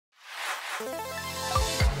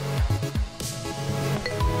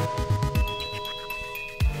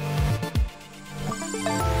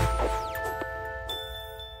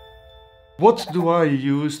What do I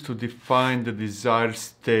use to define the desired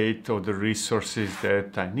state of the resources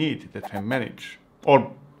that I need, that I manage?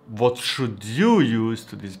 Or what should you use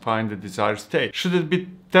to define the desired state? Should it be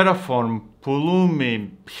Terraform, Pulumi,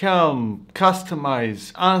 Helm,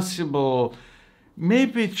 Kustomize, Ansible?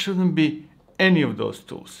 Maybe it shouldn't be any of those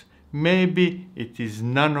tools. Maybe it is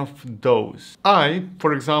none of those. I,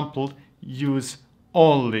 for example, use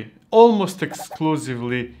only, almost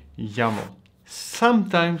exclusively YAML.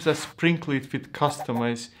 Sometimes I sprinkle it with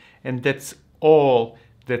Kustomize, and that's all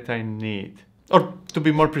that I need. Or to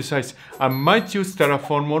be more precise, I might use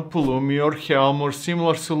Terraform or Pulumi or Helm or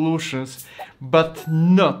similar solutions, but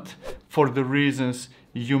not for the reasons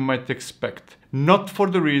you might expect. Not for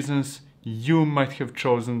the reasons you might have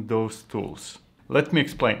chosen those tools. Let me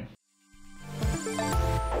explain.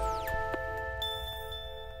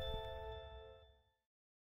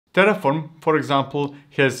 Terraform, for example,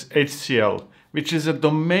 has HCL, which is a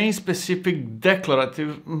domain-specific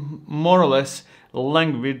declarative, more or less,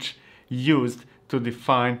 language used to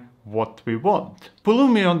define what we want.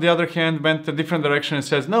 Pulumi, on the other hand, went a different direction and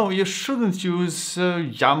says, no, you shouldn't use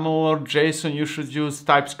YAML or JSON, you should use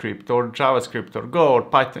TypeScript or JavaScript or Go or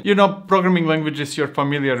Python. You know, programming languages you're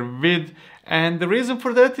familiar with. And the reason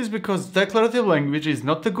for that is because declarative language is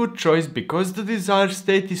not a good choice because the desired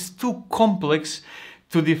state is too complex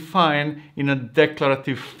to define in a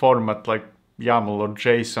declarative format like YAML or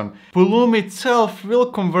JSON. Pulumi itself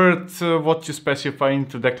will convert what you specify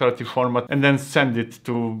into declarative format and then send it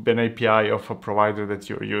to an API of a provider that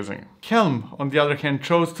you're using. Helm, on the other hand,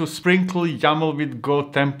 chose to sprinkle YAML with Go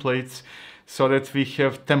templates so that we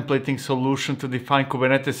have templating solution to define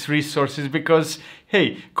Kubernetes resources because,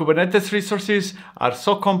 hey, Kubernetes resources are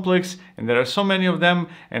so complex and there are so many of them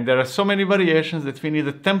and there are so many variations that we need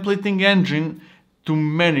a templating engine to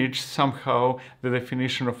manage somehow the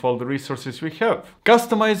definition of all the resources we have.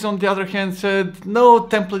 Kustomize, on the other hand, said, no,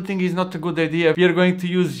 templating is not a good idea. We are going to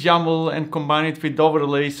use YAML and combine it with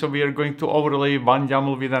overlay, so we are going to overlay one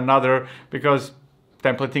YAML with another because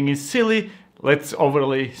templating is silly. Let's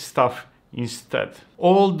overlay stuff instead.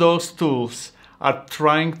 All those tools are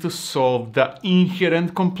trying to solve the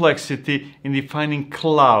inherent complexity in defining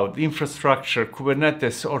cloud, infrastructure,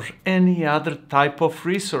 Kubernetes, or any other type of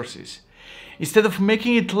resources. Instead of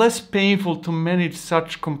making it less painful to manage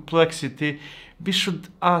such complexity, we should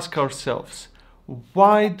ask ourselves,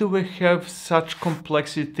 why do we have such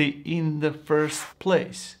complexity in the first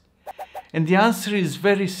place? And the answer is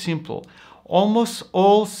very simple. Almost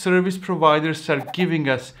all service providers are giving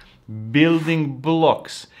us building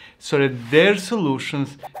blocks so that their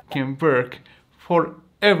solutions can work for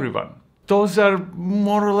everyone. Those are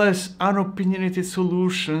more or less unopinionated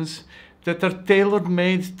solutions that are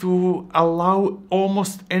tailor-made to allow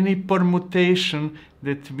almost any permutation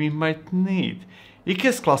that we might need.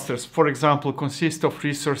 EKS clusters, for example, consist of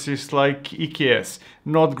resources like EKS,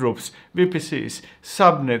 node groups, VPCs,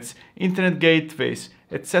 subnets, internet gateways,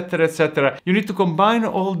 etc., etc. You need to combine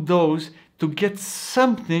all those to get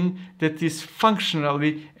something that is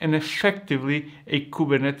functionally and effectively a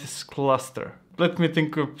Kubernetes cluster. Let me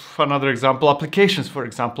think of another example. Applications, for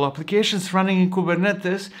example. Applications running in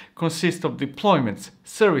Kubernetes consist of deployments,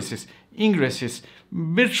 services, ingresses,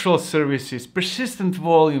 virtual services, persistent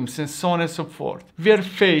volumes, and so on and so forth. We are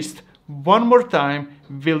faced one more time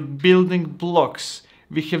with building blocks.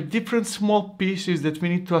 We have different small pieces that we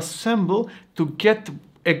need to assemble to get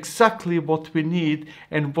exactly what we need,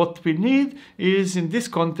 and what we need is, in this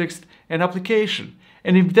context, an application.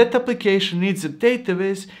 And if that application needs a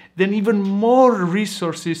database, then even more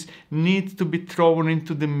resources need to be thrown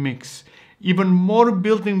into the mix. Even more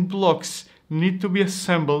building blocks need to be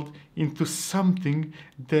assembled into something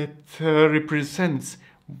that represents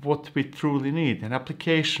what we truly need. An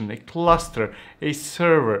application, a cluster, a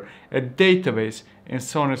server, a database, and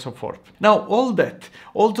so on and so forth. Now, all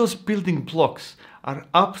those building blocks are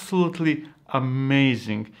absolutely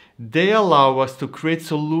amazing. They allow us to create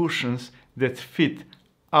solutions that fit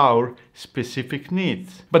our specific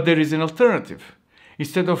needs. But there is an alternative.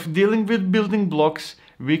 Instead of dealing with building blocks,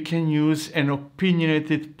 we can use an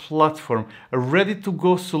opinionated platform, a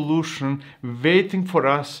ready-to-go solution waiting for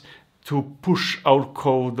us to push our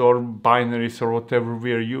code or binaries or whatever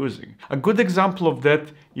we are using. A good example of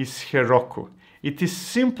that is Heroku. It is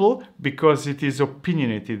simple because it is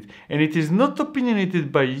opinionated, and it is not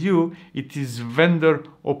opinionated by you, it is vendor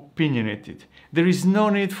opinionated. There is no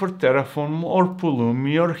need for Terraform or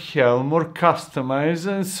Pulumi or Helm or Kustomize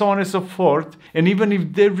and so on and so forth. And even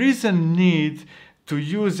if there is a need to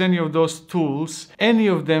use any of those tools, any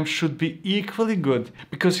of them should be equally good,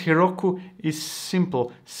 because Heroku is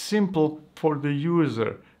simple for the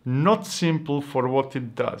user, not simple for what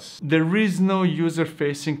it does. There is no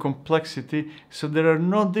user-facing complexity, so there are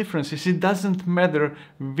no differences. It doesn't matter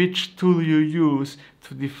which tool you use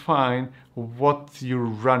to define what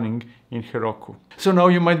you're running in Heroku. So now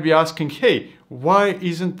you might be asking, hey, why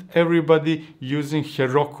isn't everybody using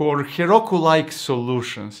Heroku or Heroku-like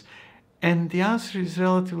solutions? And the answer is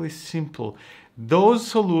relatively simple. Those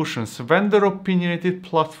solutions, vendor-opinionated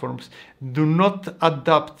platforms, do not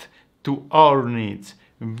adapt to our needs.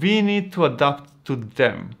 We need to adapt to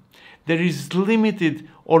them. There is limited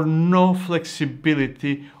or no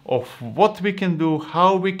flexibility of what we can do,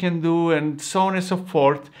 how we can do, and so on and so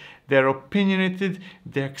forth. They're opinionated,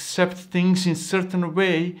 they accept things in certain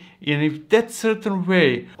way, and if that certain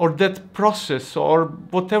way or that process or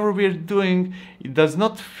whatever we're doing, it does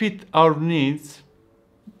not fit our needs,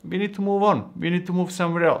 we need to move on. We need to move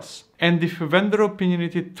somewhere else. And if vendor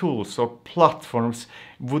opinionated tools or platforms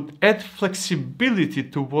would add flexibility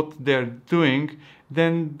to what they're doing,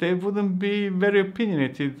 then they wouldn't be very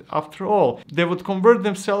opinionated after all. They would convert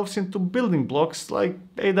themselves into building blocks like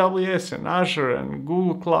AWS and Azure and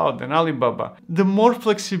Google Cloud and Alibaba. The more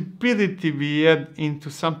flexibility we add into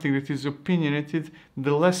something that is opinionated,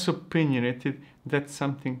 the less opinionated that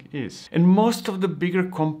something is. And most of the bigger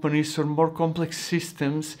companies or more complex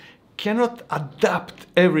systems cannot adapt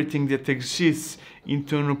everything that exists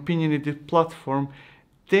into an opinionated platform.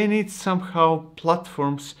 They need somehow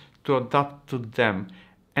platforms to adapt to them.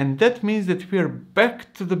 And that means that we are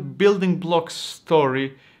back to the building blocks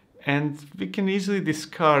story, and we can easily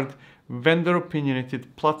discard vendor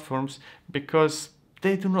opinionated platforms because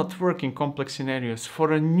they do not work in complex scenarios.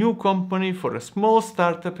 For a new company, for a small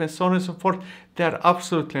startup, and so on and so forth, they are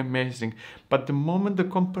absolutely amazing. But the moment the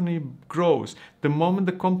company grows, the moment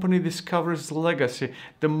the company discovers legacy,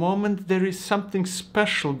 the moment there is something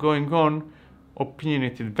special going on,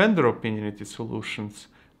 vendor opinionated solutions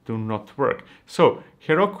do not work. So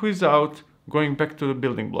Heroku is out, going back to the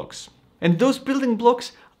building blocks. And those building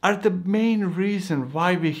blocks are the main reason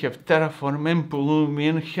why we have Terraform and Pulumi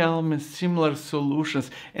and Helm and similar solutions.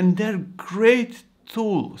 And they're great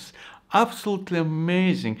tools, absolutely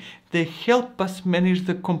amazing. They help us manage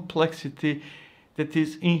the complexity that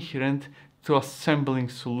is inherent to assembling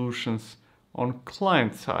solutions on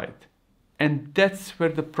client side. And that's where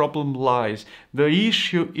the problem lies. The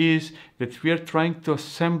issue is that we are trying to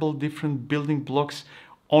assemble different building blocks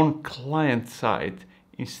on client side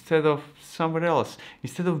instead of somewhere else.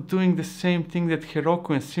 Instead of doing the same thing that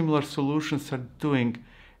Heroku and similar solutions are doing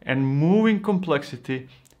and moving complexity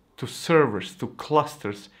to servers, to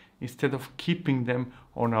clusters, instead of keeping them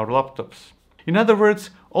on our laptops. In other words,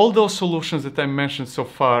 all those solutions that I mentioned so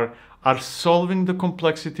far are solving the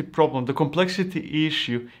complexity problem, the complexity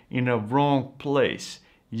issue in a wrong place.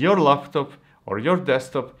 Your laptop or your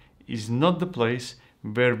desktop is not the place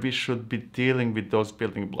where we should be dealing with those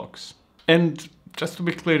building blocks. And just to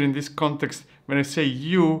be clear in this context, when I say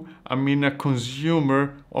you, I mean a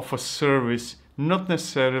consumer of a service, not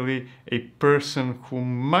necessarily a person who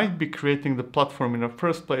might be creating the platform in the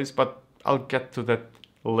first place, but I'll get to that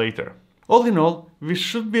later. All in all, we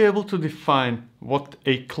should be able to define what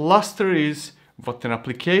a cluster is, what an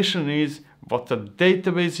application is, what a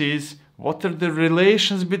database is, what are the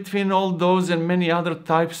relations between all those and many other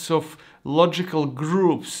types of logical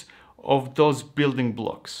groups of those building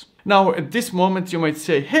blocks. Now, at this moment, you might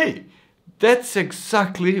say, hey, that's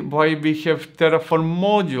exactly why we have Terraform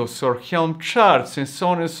modules or Helm charts and so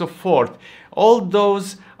on and so forth. All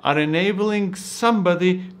those are enabling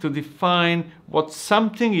somebody to define what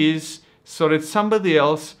something is so that somebody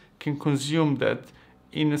else can consume that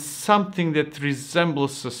in something that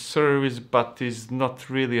resembles a service but is not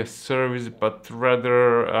really a service, but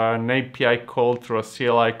rather an API call through a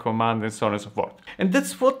CLI command and so on and so forth. And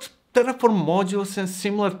that's what Terraform modules and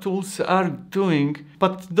similar tools are doing,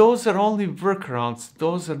 but those are only workarounds.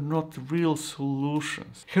 Those are not real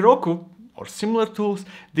solutions. Heroku or similar tools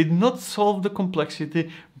did not solve the complexity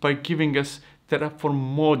by giving us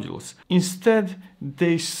Terraform modules. Instead,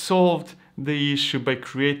 they solved the issue by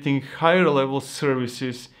creating higher level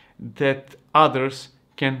services that others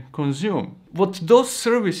can consume. What those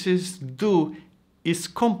services do is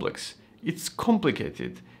complex. It's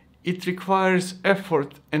complicated. It requires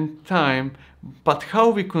effort and time, but how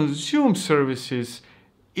we consume services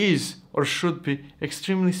is or should be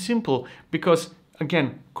extremely simple because,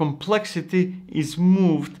 again, complexity is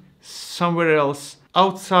moved somewhere else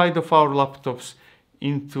outside of our laptops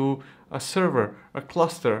into a server, a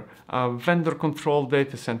cluster, a vendor-controlled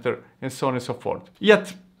data center, and so on and so forth.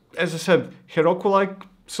 Yet, as I said, Heroku-like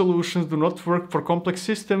solutions do not work for complex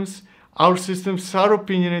systems. Our systems are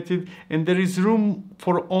opinionated, and there is room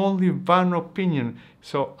for only one opinion.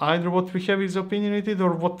 So either what we have is opinionated,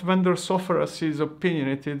 or what vendors offer us is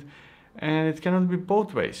opinionated, and it cannot be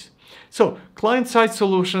both ways. So client-side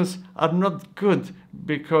solutions are not good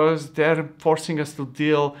because they're forcing us to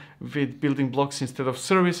deal with building blocks instead of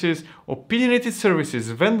services. Opinionated services,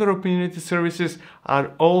 vendor opinionated services,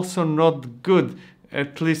 are also not good,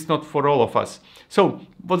 at least not for all of us. So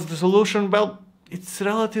what's the solution? Well, it's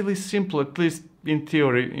relatively simple, at least in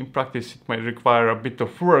theory. In practice, it might require a bit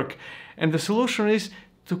of work. And the solution is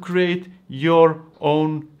to create your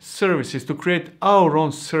own services, to create our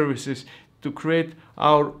own services, to create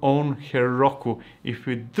our own Heroku. If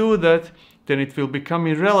we do that, then it will become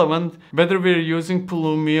irrelevant whether we're using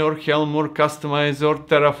Pulumi or Helm or Kustomize or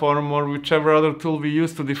Terraform or whichever other tool we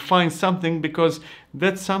use to define something, because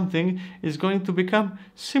that something is going to become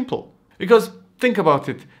simple. Because think about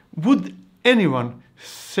it, would anyone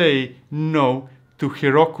say no to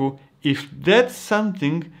Heroku if that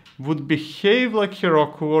something would behave like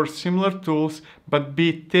Heroku or similar tools but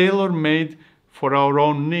be tailor-made for our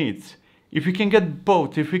own needs? If we can get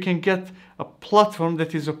both, if we can get a platform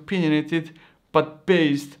that is opinionated but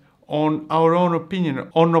based on our own opinion,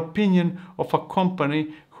 on opinion of a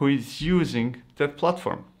company who is using that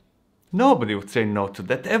platform. Nobody would say no to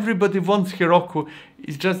that. Everybody wants Heroku.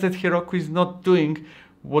 It's just that Heroku is not doing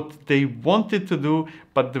what they wanted to do,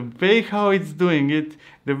 but the way how it's doing it,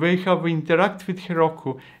 the way how we interact with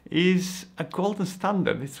Heroku is a golden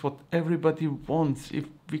standard. It's what everybody wants. If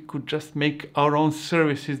we could just make our own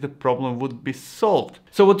services, the problem would be solved.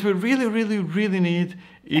 So what we really need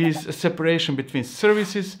is a separation between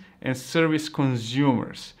services and service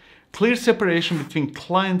consumers. Clear separation between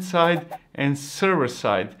client side and server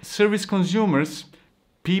side. Service consumers,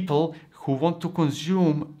 people who want to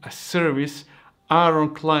consume a service, are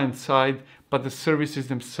on client side, but the services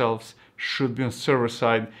themselves should be on server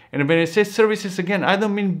side. And when I say services, again, I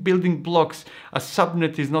don't mean building blocks. A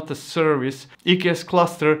subnet is not a service. EKS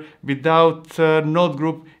cluster without node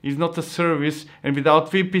group is not a service, and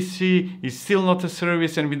without VPC is still not a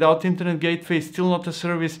service, and without internet gateway is still not a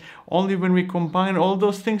service. Only when we combine all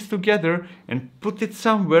those things together and put it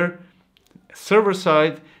somewhere, server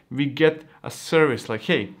side, we get a service like,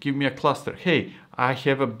 hey, give me a cluster. Hey, I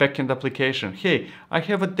have a backend application. Hey, I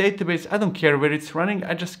have a database. I don't care where it's running.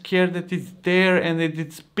 I just care that it's there and that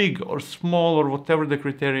it's big or small or whatever the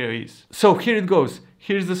criteria is. So here it goes.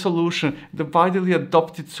 Here's the solution, the widely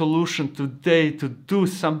adopted solution today to do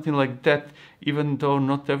something like that, even though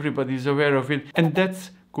not everybody is aware of it. And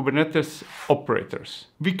that's Kubernetes operators.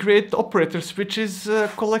 We create operators, which is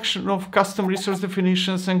a collection of custom resource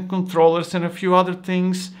definitions and controllers and a few other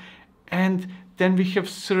things. And then we have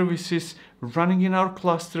services running in our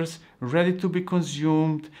clusters, ready to be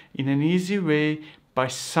consumed in an easy way by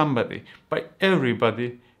somebody, by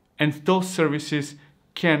everybody. And those services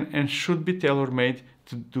can and should be tailor-made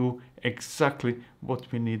to do exactly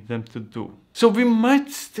what we need them to do. So we might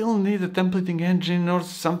still need a templating engine or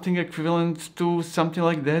something equivalent to something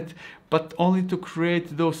like that, but only to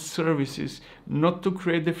create those services, not to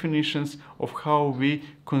create definitions of how we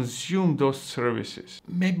consume those services.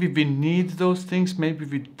 Maybe we need those things, maybe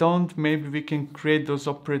we don't, maybe we can create those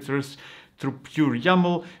operators through pure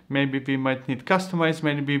YAML, maybe we might need Kustomize,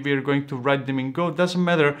 maybe we are going to write them in Go, doesn't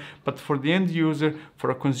matter. But for the end user, for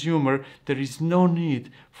a consumer, there is no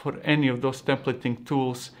need for any of those templating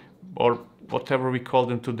tools or whatever we call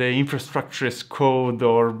them today, infrastructure as code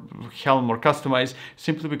or Helm or Kustomize,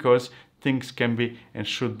 simply because things can be and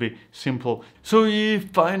should be simple. So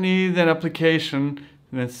if I need an application,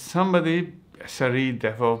 then somebody, SRE,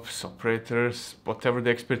 DevOps, operators, whatever the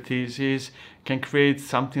expertise is, can create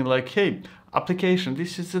something like, hey, application,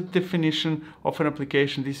 this is a definition of an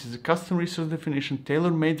application, this is a custom resource definition,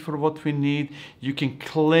 tailor-made for what we need. You can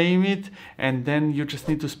claim it, and then you just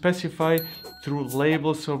need to specify through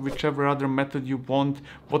labels or whichever other method you want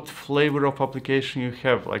what flavor of application you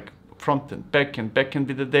have, like frontend, backend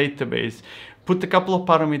with the database. Put a couple of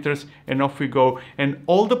parameters and off we go. And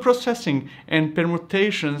all the processing and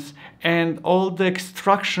permutations and all the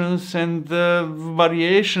extractions and the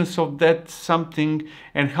variations of that something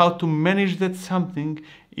and how to manage that something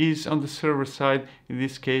is on the server side, in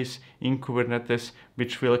this case in Kubernetes,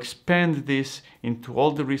 which will expand this into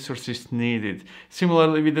all the resources needed.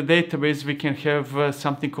 Similarly, with the database, we can have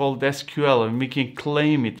something called SQL, and we can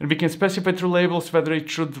claim it. And we can specify through labels whether it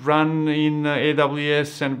should run in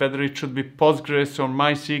AWS and whether it should be Postgres Postgres or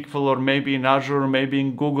MySQL or maybe in Azure or maybe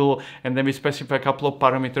in Google, and then we specify a couple of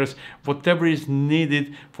parameters, whatever is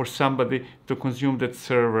needed for somebody to consume that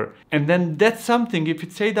server. And then that's something, if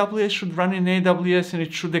it's AWS, should run in AWS and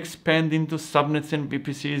it should expand into subnets and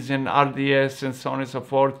VPCs and RDS and so on and so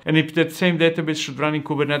forth. And if that same database should run in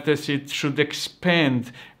Kubernetes, it should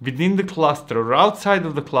expand within the cluster or outside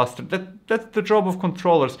of the cluster. That's the job of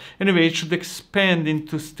controllers. Anyway, it should expand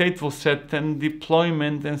into stateful set and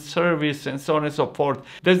deployment and service and so on and so forth.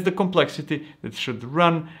 That's the complexity that should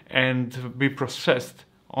run and be processed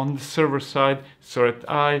on the server side, so that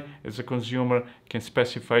I, as a consumer, can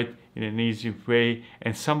specify it in an easy way,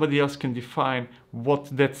 and somebody else can define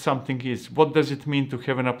what that something is. What does it mean to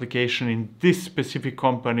have an application in this specific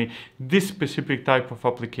company, this specific type of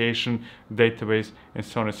application, database, and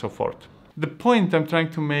so on and so forth. The point I'm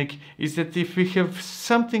trying to make is that if we have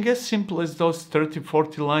something as simple as those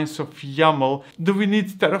 30-40 lines of YAML, do we need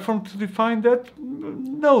Terraform to define that?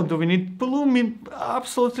 No. Do we need Pulumi?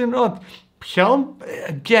 Absolutely not. Helm?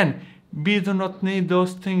 Again, we do not need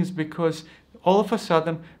those things, because all of a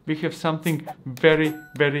sudden we have something very,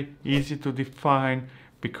 very easy to define,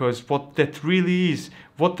 because what that really is,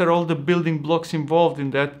 what are all the building blocks involved in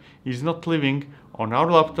that, is not living on our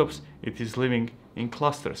laptops, it is living in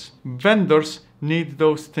clusters. Vendors need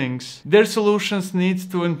those things. Their solutions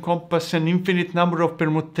need to encompass an infinite number of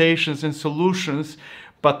permutations and solutions,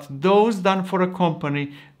 but those done for a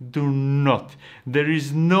company do not. There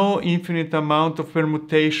is no infinite amount of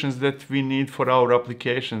permutations that we need for our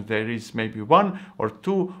applications. There is maybe 1 or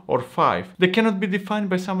 2 or 5. They cannot be defined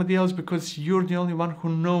by somebody else, because you're the only one who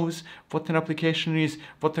knows what an application is,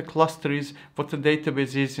 what a cluster is, what a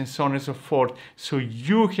database is, and so on and so forth. So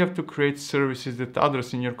you have to create services that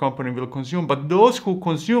others in your company will consume, but those who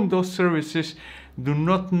consume those services do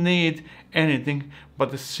not need anything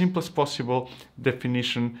but the simplest possible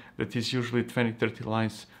definition that is usually 20-30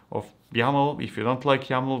 lines of YAML. If you don't like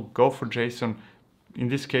YAML, go for JSON. In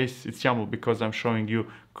this case, it's YAML because I'm showing you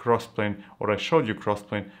Crossplane, or I showed you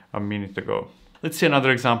Crossplane a minute ago. Let's see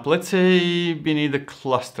another example. Let's say we need a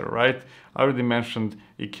cluster, right? I already mentioned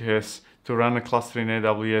EKS. To run a cluster in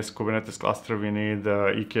AWS, Kubernetes cluster, we need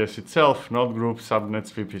EKS itself, node group,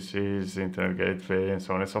 subnets, VPCs, internet gateway, and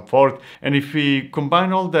so on and so forth. And if we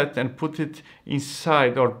combine all that and put it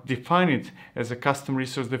inside, or define it as a custom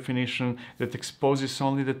resource definition that exposes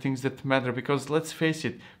only the things that matter, because let's face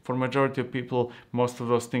it, for majority of people, most of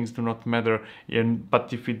those things do not matter.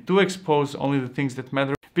 But if we do expose only the things that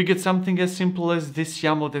matter, we get something as simple as this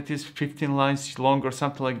YAML that is 15 lines long or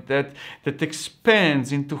something like that, that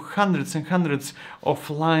expands into hundreds and hundreds of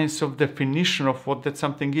lines of definition of what that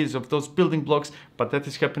something is, of those building blocks, but that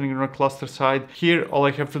is happening on a cluster side. Here, all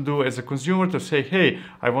I have to do as a consumer to say, hey,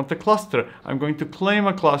 I want a cluster. I'm going to claim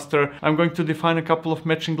a cluster. I'm going to define a couple of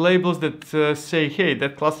matching labels that say, hey,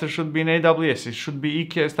 that cluster should be in AWS. It should be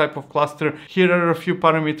EKS type of cluster. Here are a few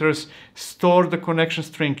parameters. Store the connection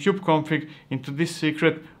string kubeconfig into this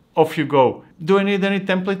secret. Off you go. Do I need any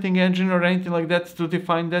templating engine or anything like that to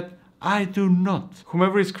define that? I do not.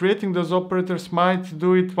 Whomever is creating those operators might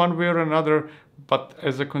do it one way or another, but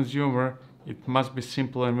as a consumer, it must be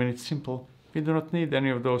simple, and when it's simple, we do not need any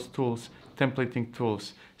of those tools, templating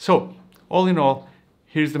tools. So, all in all,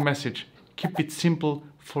 here's the message. Keep it simple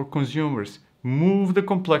for consumers. Move the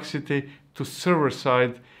complexity to server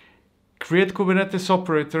side. Create Kubernetes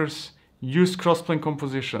operators. Use Crossplane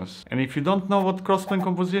compositions. And if you don't know what Crossplane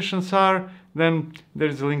compositions are, then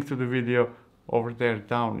there's a link to the video over there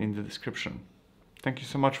down in the description. Thank you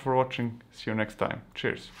so much for watching. See you next time.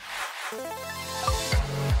 Cheers.